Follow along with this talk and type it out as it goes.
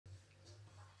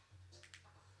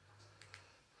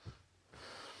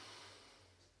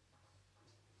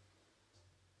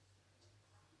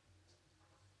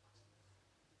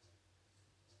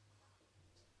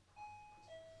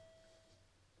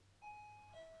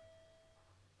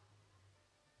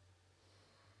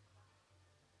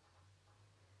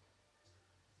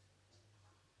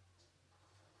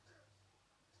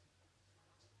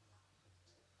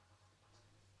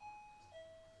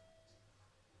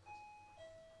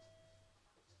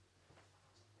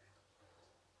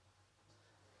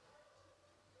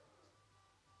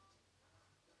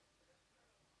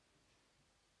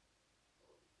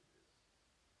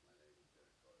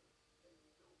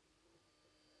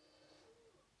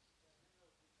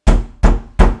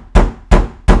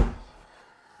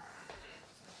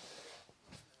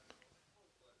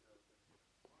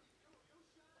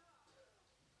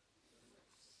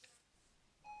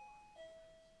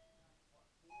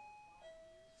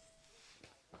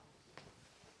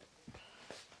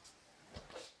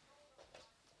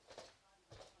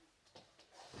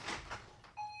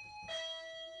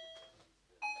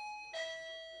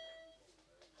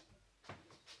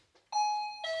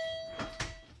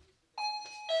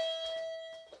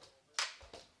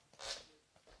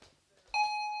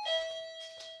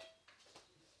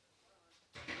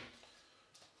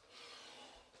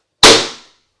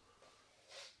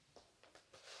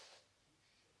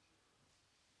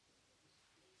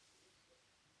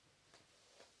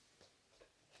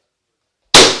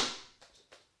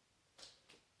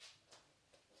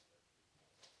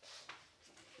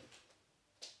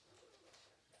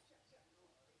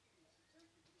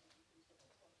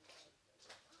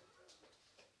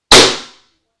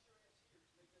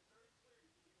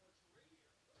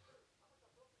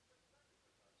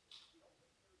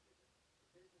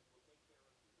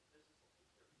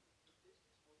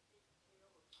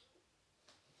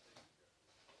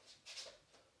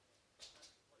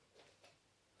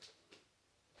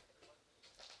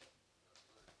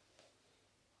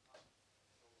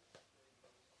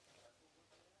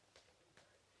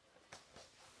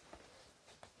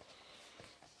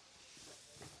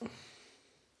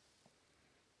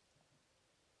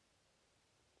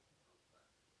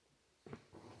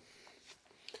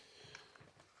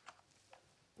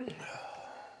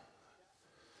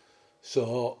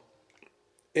So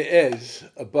it is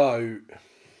about,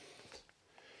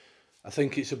 I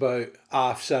think it's about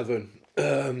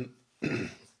 7:30.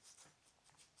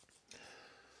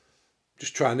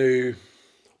 Just trying to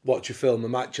watch a film.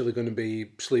 I'm actually going to be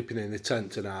sleeping in the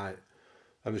tent tonight.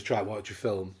 I'm just trying to watch a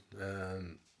film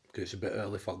because it's a bit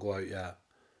early if I go out yet.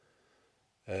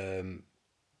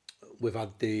 We've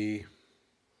had the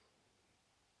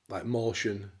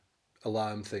motion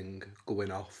alarm thing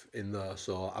going off in there,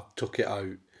 so I've took it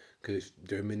out because it's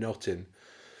doing me nothing.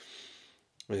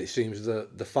 And it seems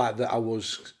that the fact that I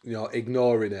was,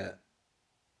 ignoring it,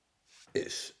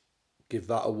 it's give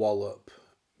that a wallop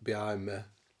behind me.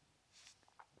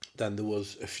 Then there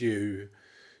was a few,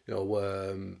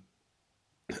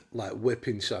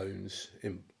 whipping sounds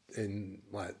in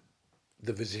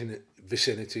the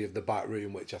vicinity of the back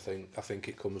room, which I think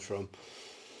it comes from.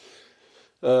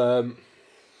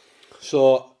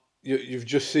 So you've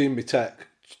just seen me take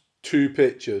 2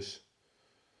 pictures.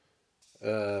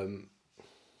 I'm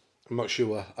not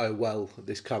sure how well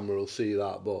this camera will see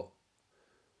that, but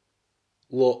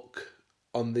look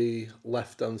on the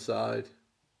left hand side.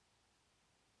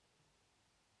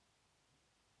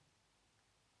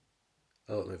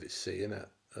 I don't know if it's seeing it.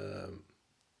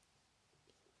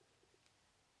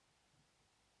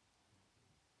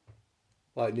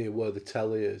 Near where the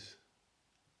telly is.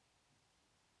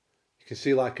 You can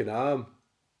see an arm.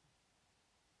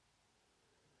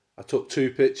 I took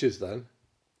 2 pictures then.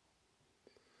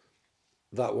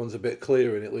 That one's a bit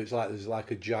clearer and it looks like there's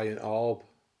a giant orb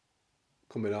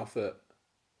coming off it.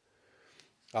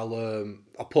 I'll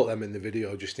put them in the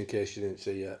video just in case you didn't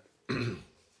see it.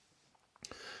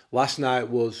 Last night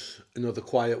was another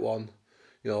quiet one,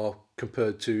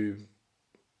 compared to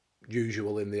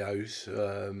usual in the house.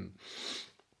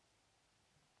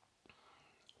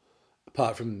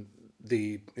 Apart from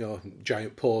the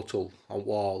giant portal on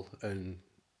wall and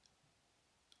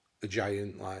a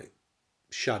giant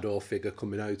shadow figure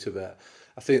coming out of it.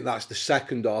 I think that's the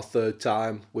 2nd or 3rd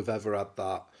time we've ever had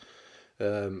that.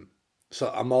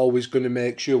 So I'm always going to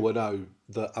make sure now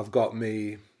that I've got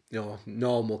me,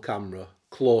 normal camera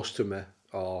close to me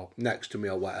or next to me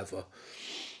or whatever.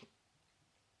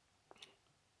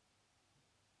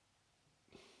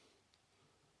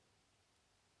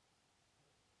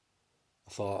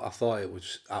 I thought it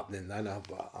was happening then,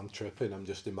 but I'm tripping. I'm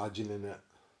just imagining it.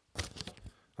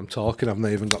 I'm talking. I've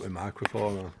not even got my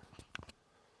microphone on.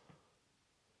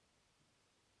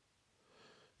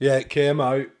 Yeah, it came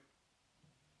out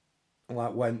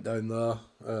and went down there.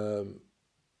 I'm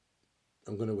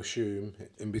going to assume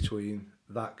in between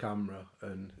that camera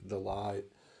and the light.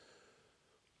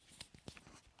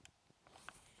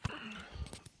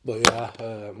 But yeah,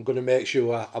 I'm going to make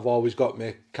sure I've always got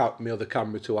my other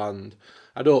camera to hand.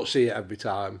 I don't see it every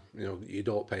time, you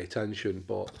don't pay attention,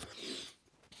 but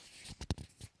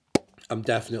I'm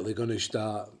definitely going to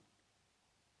start,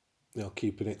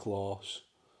 keeping it close.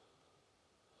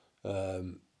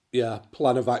 Yeah,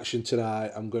 plan of action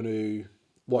tonight. I'm going to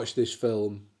watch this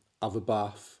film, have a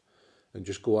bath, and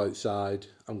just go outside.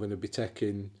 I'm going to be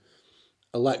taking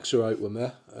Alexa out with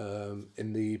me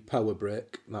in the power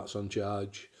brick that's on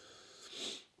charge,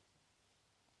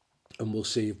 and we'll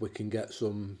see if we can get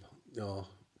some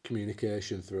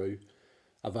communication through.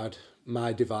 I've had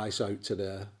my device out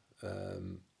today,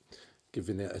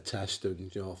 giving it a test and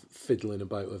fiddling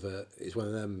about with it. It's one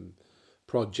of them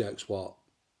projects what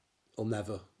will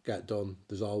never get done.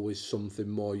 There's always something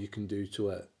more you can do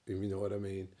to it, if you know what I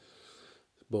mean.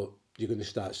 But you're going to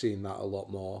start seeing that a lot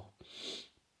more.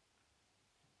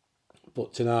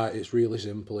 But tonight it's really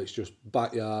simple. It's just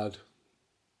backyard,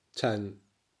 tent,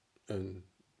 and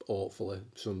hopefully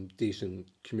some decent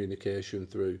communication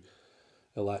through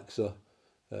Alexa.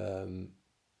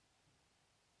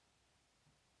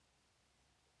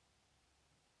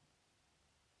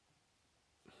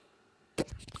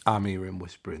 I'm hearing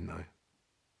whispering now.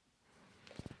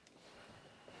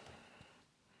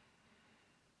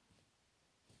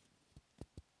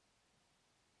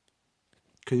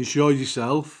 Can you show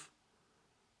yourself?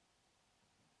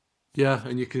 Yeah,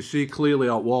 and you can see clearly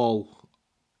at wall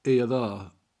here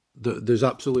there that there's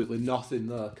absolutely nothing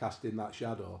there casting that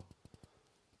shadow.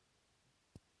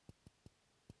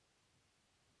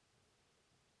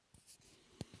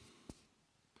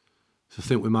 So I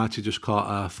think we might have just caught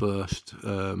our first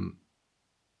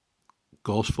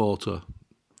ghost photo.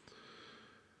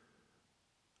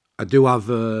 I do have,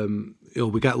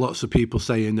 we get lots of people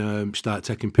saying start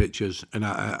taking pictures, and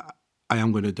I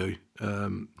am going to do.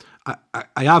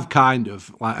 I have kind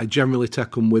of, I generally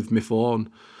take them with my phone,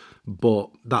 but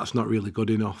that's not really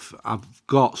good enough. I've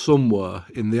got somewhere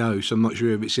in the house, I'm not sure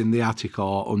if it's in the attic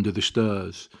or under the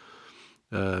stairs,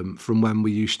 from when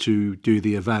we used to do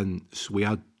the events. We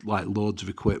had like loads of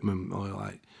equipment, or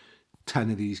like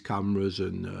 10 of these cameras,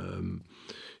 and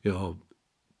you know,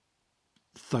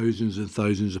 thousands and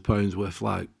thousands of pounds worth,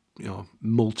 like, you know,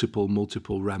 multiple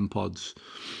REM pods,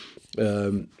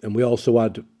 and we also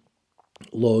had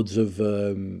loads of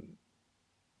you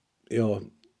know,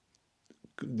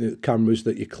 the cameras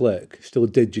that you click, still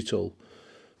digital,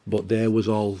 but there was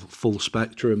all full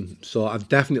spectrum. So I've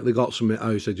definitely got some in the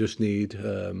house. I just need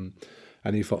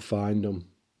I need to find them.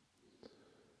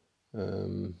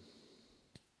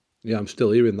 Yeah, I'm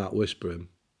still hearing that whispering.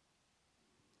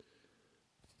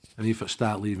 I need to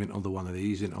start leaving another one of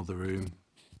these in the room.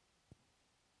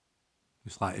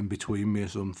 It's like in between me or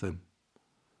something.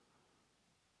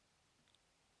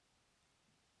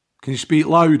 Can you speak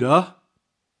louder?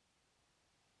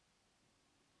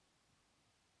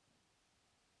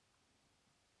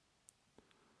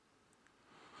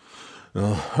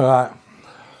 Oh, right.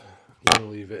 I'm going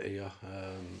to leave it here.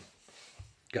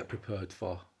 Get prepared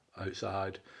for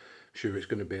outside. I'm sure it's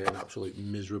going to be an absolute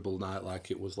miserable night like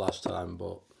it was last time,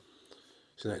 but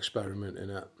it's an experiment,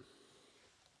 innit?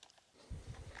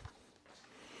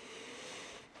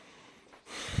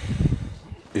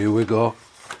 Here we go.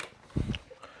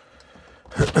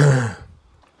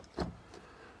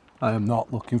 I am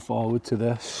not looking forward to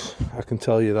this, I can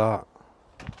tell you that.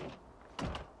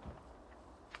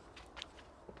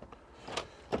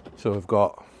 So we've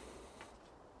got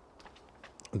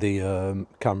the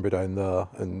camera down there,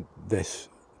 and this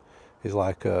is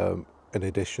like an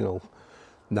additional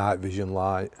night vision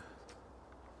light.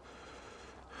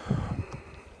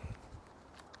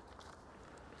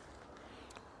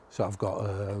 So I've got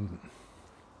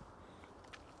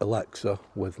Alexa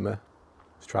with me.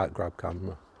 Let's try to grab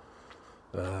camera.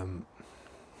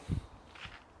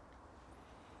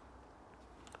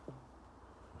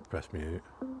 Press mute.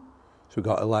 So we've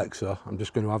got Alexa. I'm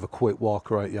just going to have a quick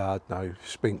walk around yard now,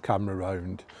 spin camera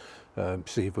around,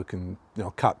 see if we can, you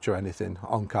know, capture anything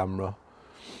on camera,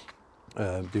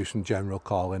 do some general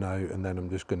calling out, and then I'm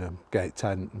just going to get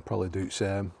tent and probably do the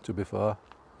same, to be fair.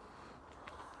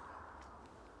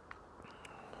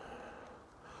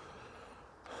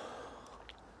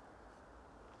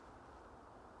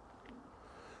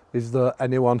 Is there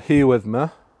anyone here with me?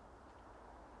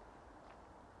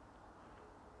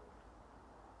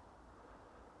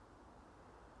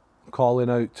 Calling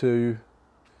out to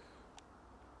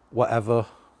whatever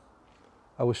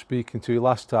I was speaking to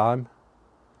last time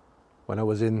when I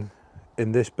was in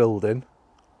this building.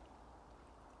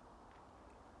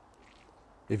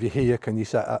 If you're here, can you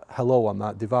say hello on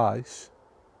that device?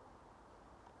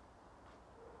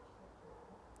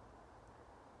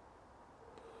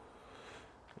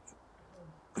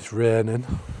 It's raining.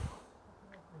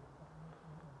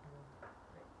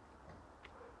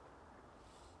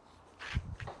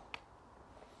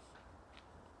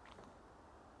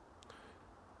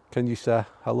 Can you say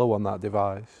hello on that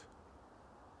device?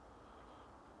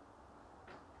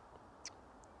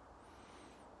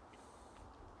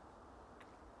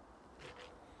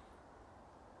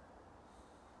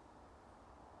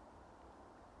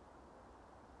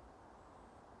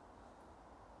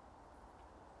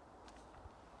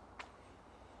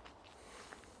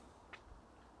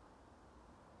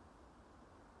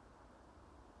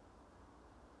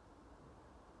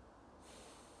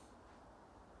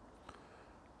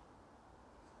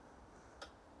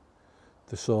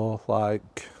 They're so,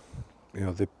 like, you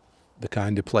know, the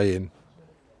kind of playing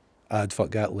I'd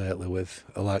forget lately with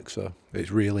Alexa.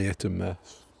 It's really hit and miss.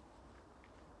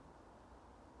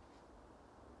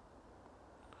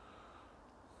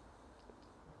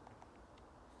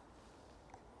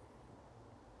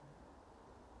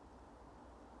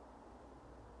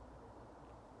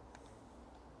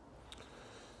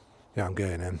 Yeah, I'm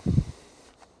getting in.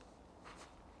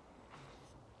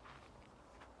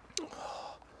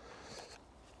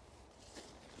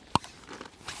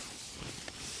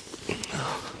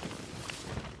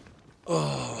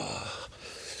 Oh.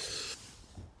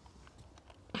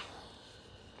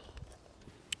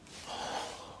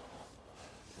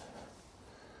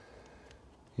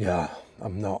 Yeah,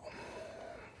 I'm not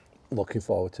looking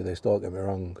forward to this, don't get me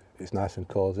wrong. It's nice and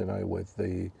cosy now with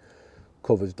the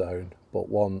covers down, but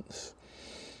once,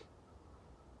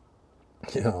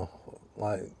 you know,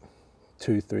 like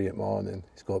 2, 3 in the morning,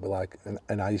 it's got to be like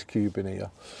an ice cube in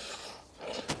here.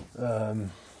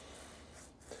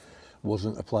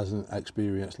 Wasn't a pleasant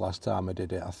experience last time I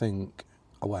did it. I think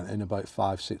I went in about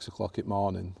 5, 6 o'clock in the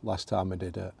morning last time I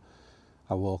did it.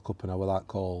 I woke up and I was that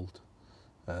cold,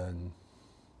 and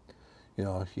you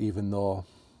know, even though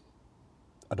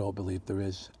I don't believe there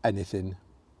is anything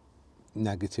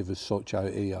negative as such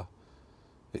out here.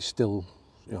 It's still,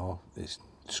 you know, it's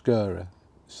scary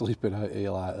sleeping out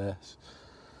here like this.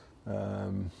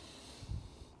 I'm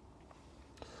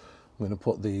going to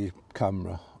put the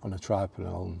camera on a tripod and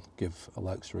I'll give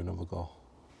Alexa another go.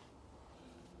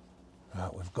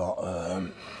 Right, we've got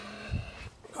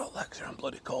Alexa, I'm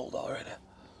bloody cold already.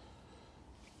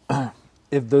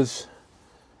 If there's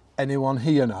anyone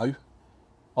here now,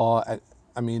 or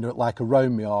I mean like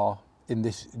around me or in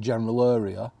this general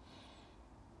area,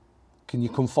 can you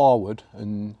come forward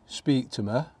and speak to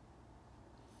me?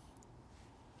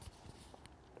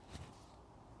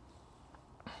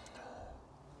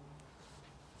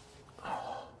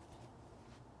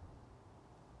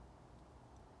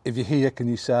 If you're here, can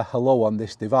you say hello on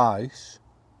this device?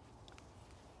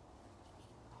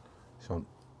 It's on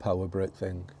power brick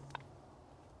thing.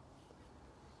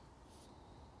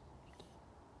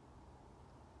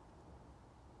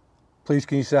 Please,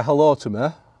 can you say hello to me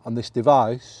on this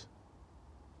device?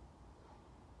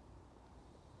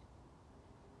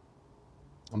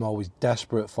 I'm always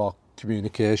desperate for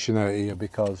communication out here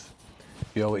because,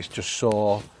 you know, it's just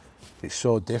so, it's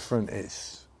so different.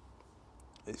 It's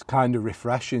kind of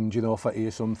refreshing, you know, if I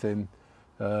hear something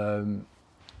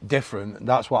different.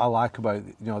 That's what I like about,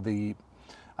 you know, the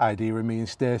idea of me and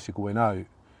Stacey going out.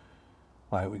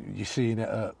 Like, you're seeing it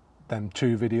at them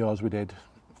 2 videos we did,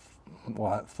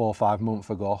 what, 4 or 5 months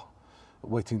ago, at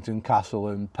Whittington Castle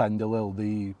and Pendle.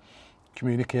 The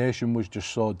communication was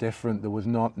just so different. There was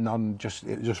none,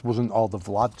 it just wasn't all the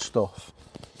Vlad stuff.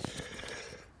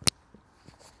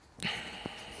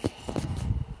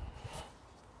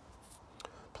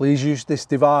 Please use this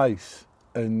device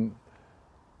and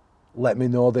let me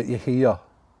know that you're here.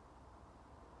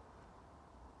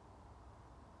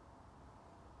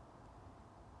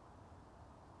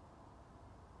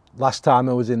 Last time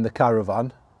I was in the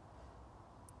caravan,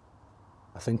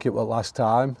 I think it was last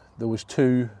time, there was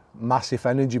 2 massive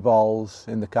energy balls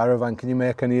in the caravan. Can you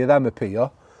make any of them appear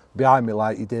behind me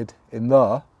like you did in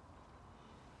there?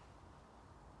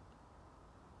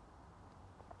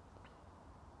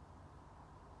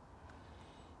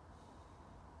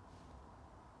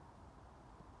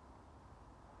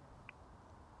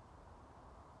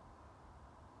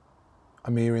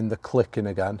 I'm hearing the clicking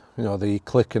again, you know, the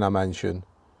clicking I mentioned,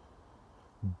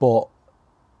 but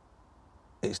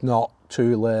it's not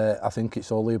too late. I think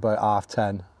it's only about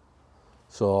 10:30,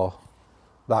 so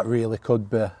that really could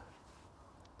be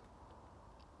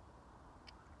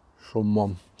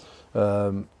someone.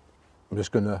 I'm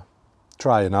just going to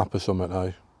try a nap or something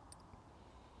now.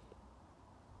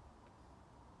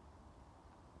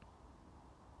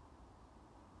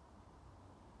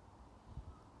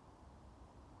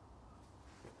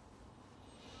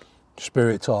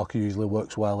 Spirit talk usually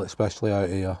works well, especially out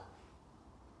here.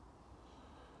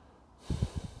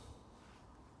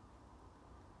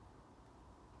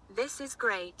 This is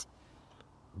great.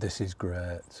 This is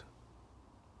great.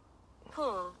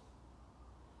 Paul.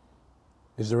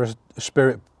 Is there a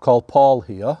spirit called Paul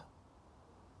here?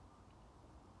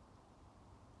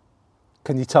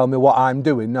 Can you tell me what I'm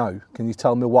doing now? Can you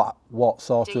tell me what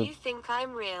sort of... Do you think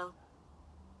I'm real?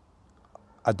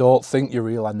 I don't think you're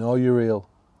real, I know you're real.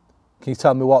 Can you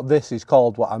tell me what this is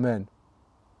called, what I'm in?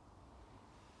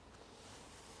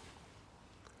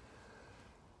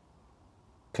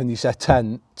 Can you say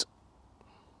tent?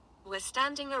 We're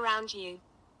standing around you.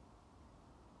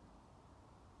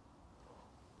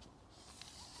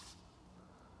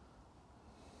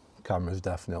 Camera's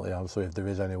definitely on, so if there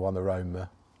is anyone around me,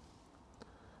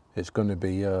 it's going to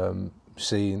be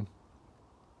seen.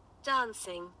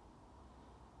 Dancing.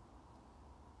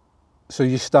 So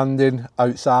you're standing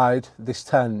outside this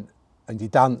tent and you're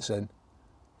dancing?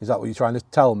 Is that what you're trying to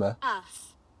tell me?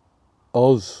 Us.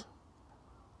 Us.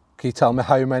 Can you tell me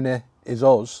how many is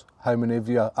us? How many of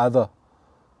you are there?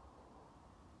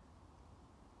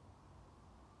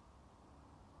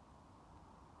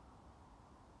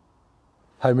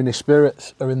 How many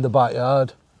spirits are in the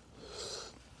backyard?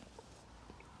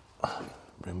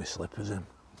 Bring my slippers in.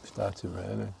 It's starting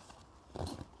raining.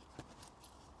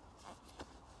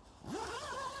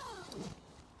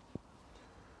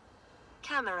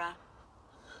 Camera.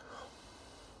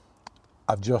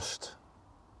 I've just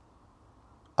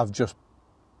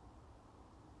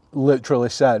literally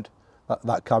said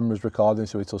that camera's recording,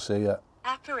 so it'll see it.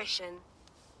 Apparition.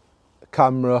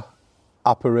 Camera,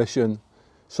 apparition.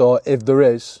 So if there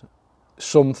is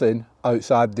something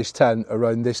outside this tent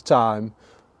around this time,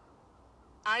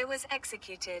 I was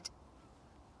executed.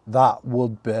 that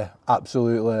would be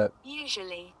absolutely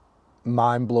Usually.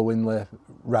 mind-blowingly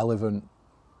relevant.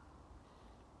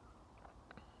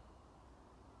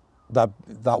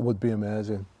 That would be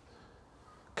amazing.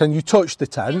 Can you touch the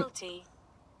tent? Guilty.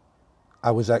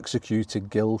 I was executed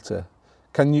guilty.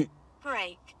 Can you...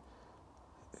 Break.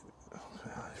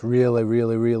 Really,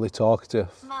 really, really talkative.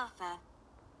 Martha.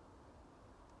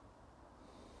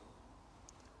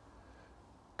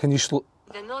 Can you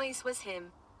The noise was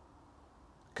him.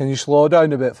 Can you slow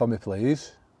down a bit for me,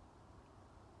 please?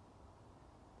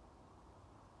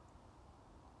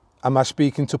 Am I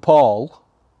speaking to Paul?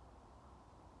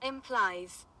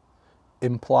 Implies.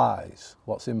 Implies.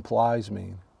 What's implies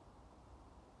mean?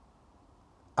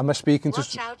 Am I speaking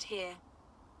Watch out here.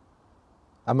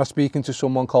 Am I speaking to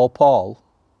someone called Paul?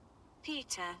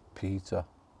 Peter. Peter.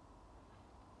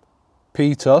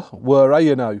 Peter, where are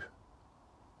you now?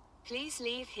 Please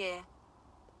leave here.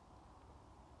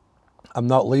 I'm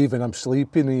not leaving, I'm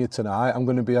sleeping here tonight. I'm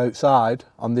going to be outside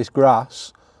on this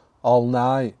grass all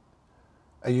night.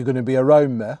 Are you going to be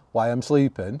around me while I'm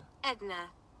sleeping? Edna.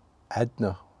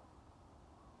 Edna.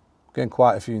 Getting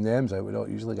quite a few names out, we don't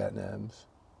usually get names.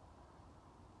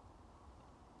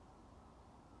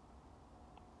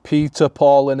 Peter,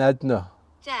 Paul and Edna.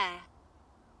 Dare.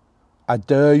 I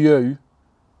dare you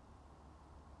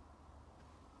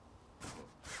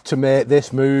to make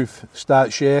this move,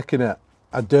 start shaking it.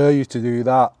 I dare you to do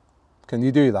that. Can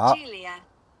you do that? Julia.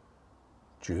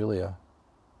 Julia.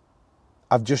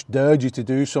 I've just dared you to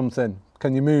do something.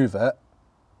 Can you move it?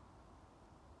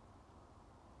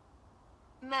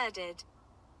 Murdered.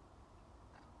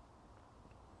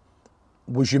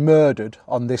 Was you murdered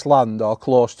on this land or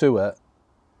close to it?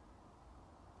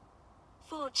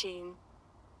 Fortune.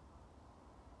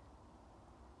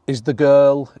 Is the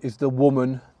girl, is the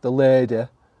woman, the lady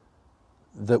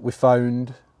that we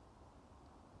found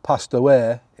passed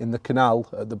away in the canal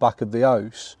at the back of the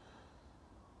house,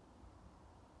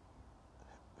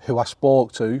 who I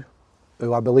spoke to,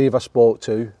 who I believe I spoke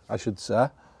to, I should say?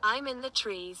 I'm in the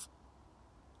trees.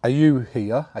 Are you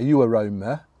here? Are you around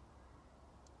me?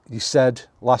 You said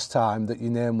last time that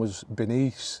your name was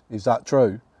Bernice. Is that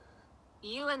true?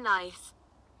 You are nice.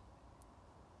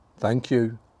 Thank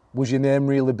you. Was your name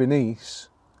really Bernice?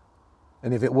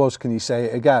 And if it was, can you say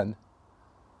it again?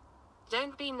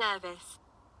 Don't be nervous.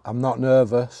 I'm not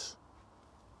nervous.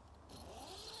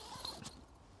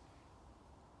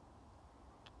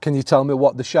 Can you tell me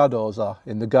what the shadows are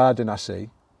in the garden I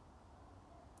see?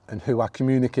 And who I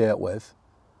communicate with?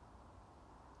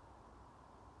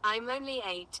 I'm only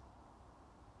 8.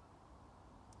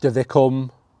 Do they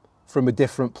come from a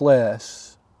different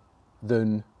place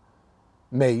than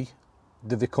me?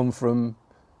 Do they come from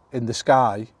in the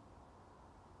sky?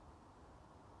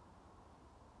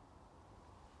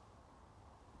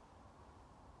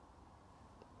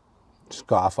 Just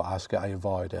got to ask it, I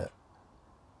avoid it.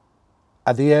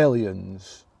 Are the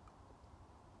aliens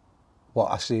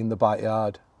what I see in the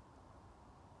backyard?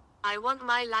 I want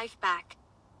my life back.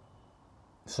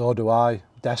 So do I,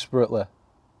 desperately.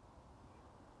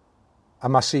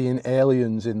 Am I seeing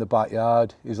aliens in the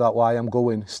backyard? Is that why I'm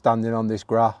going, standing on this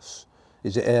grass?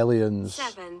 Is it aliens?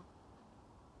 7.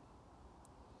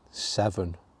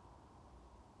 7.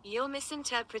 You're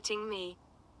misinterpreting me.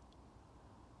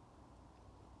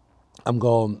 I'm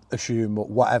going to assume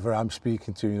whatever I'm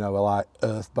speaking to, you know, are like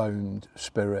earthbound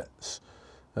spirits.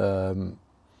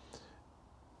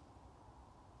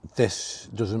 This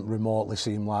doesn't remotely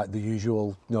seem like the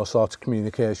usual, you know, sort of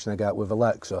communication I get with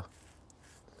Alexa.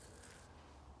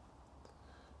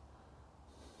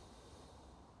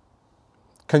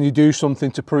 Can you do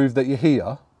something to prove that you're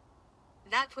here?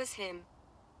 That was him.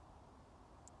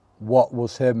 What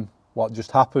was him? What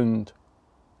just happened?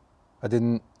 I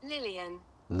didn't... Lillian.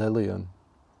 Lillian.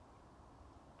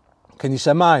 Can you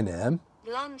say my name?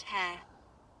 Blonde hair.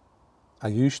 I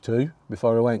used to,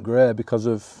 before I went grey because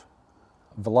of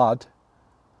Vlad.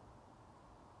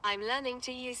 I'm learning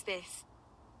to use this.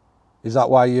 Is that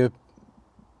why you're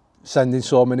sending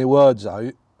so many words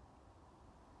out?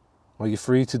 Are you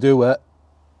free to do it?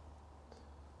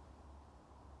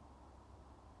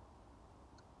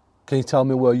 Can you tell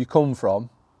me where you come from?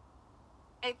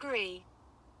 Agree.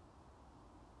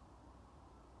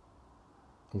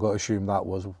 I'm going to assume that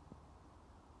was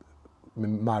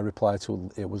my reply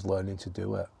to it, was learning to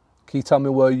do it. Can you tell me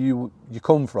where you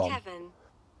come from? Kevin.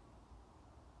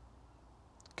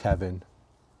 Kevin.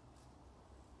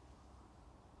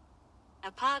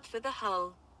 Apart for the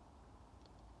whole.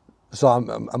 So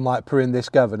I'm like putting this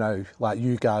together now. Like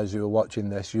you guys who are watching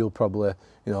this, you'll probably,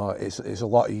 you know, it's a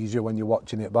lot easier when you're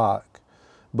watching it back.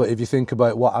 But if you think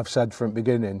about what I've said from the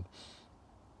beginning,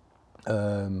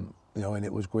 you know, and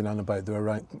it was going on about they're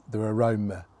around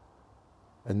me,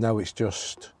 and now it's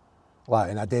just like,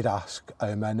 and I did ask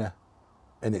how many,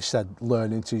 and it said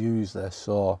learning to use this,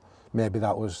 so maybe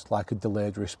that was like a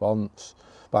delayed response.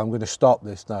 But I'm going to stop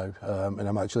this now, and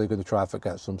I'm actually going to try to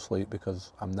get some sleep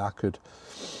because I'm knackered.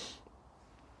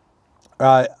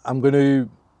 Right, I'm going to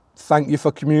thank you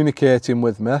for communicating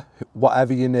with me,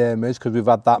 whatever your name is, because we've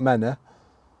had that many.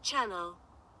 Channel.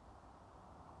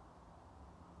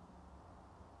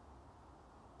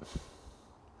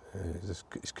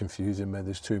 It's confusing me,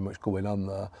 there's too much going on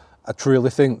there. I truly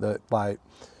think that, like,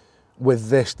 with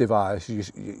this device,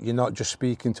 you're not just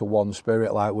speaking to one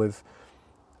spirit, like with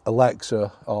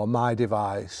Alexa or my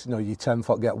device, you know, you tend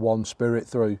to get one spirit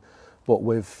through, but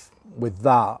with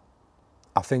that,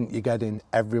 I think you're getting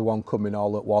everyone coming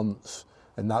all at once,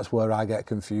 and that's where I get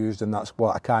confused, and that's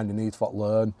what I kind of need to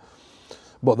learn.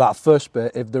 But that first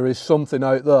bit, if there is something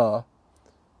out there,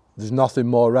 there's nothing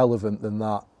more relevant than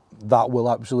that. That will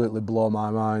absolutely blow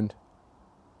my mind.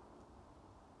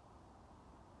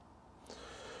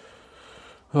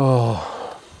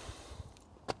 Oh.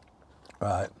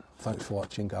 Right, thanks for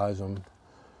watching, guys. I'm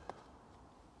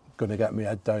going to get my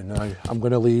head down now. I'm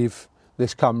going to leave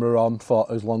this camera on for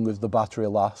as long as the battery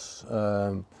lasts.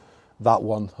 That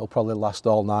one will probably last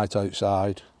all night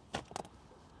outside.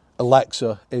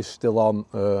 Alexa is still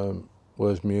on.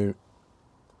 Where's mute?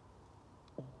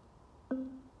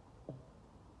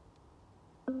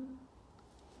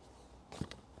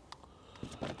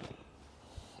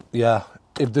 Yeah,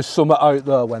 if there's something out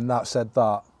there when that said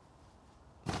that,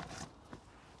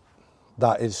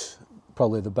 that is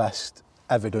probably the best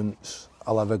evidence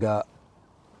I'll ever get.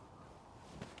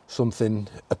 Something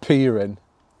appearing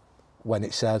when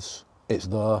it says it's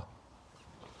there.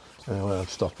 Anyway, I'm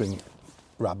stopping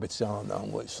rabbits on now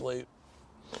and going to sleep.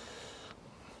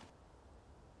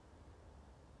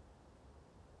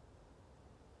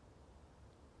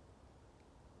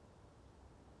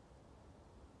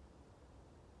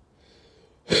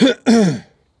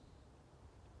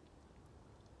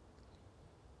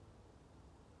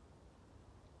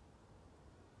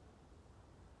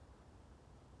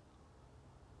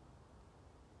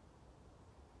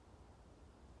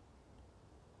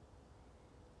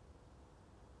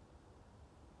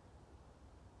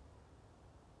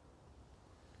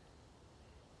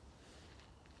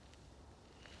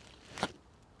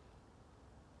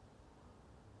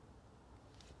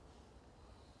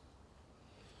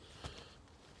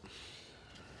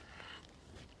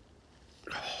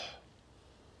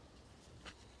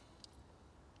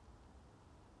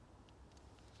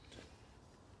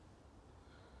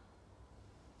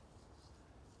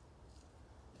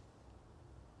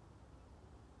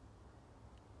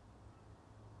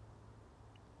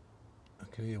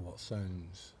 I can hear what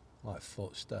sounds like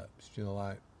footsteps, you know,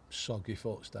 like soggy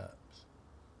footsteps.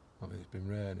 I mean, it's been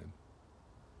raining.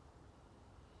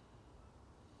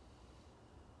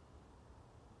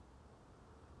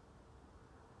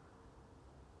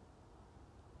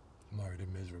 I'm already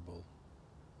miserable.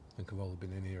 I think I've only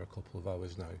been in here a couple of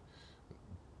hours now.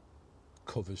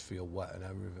 Covers feel wet and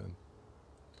everything.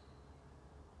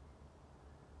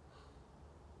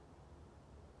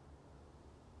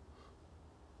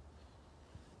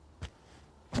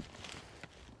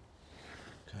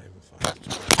 Can't even find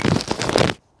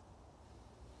it.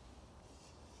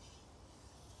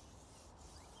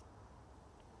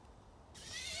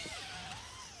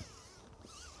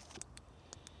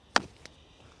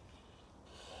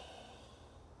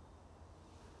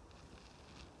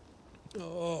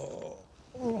 Oh.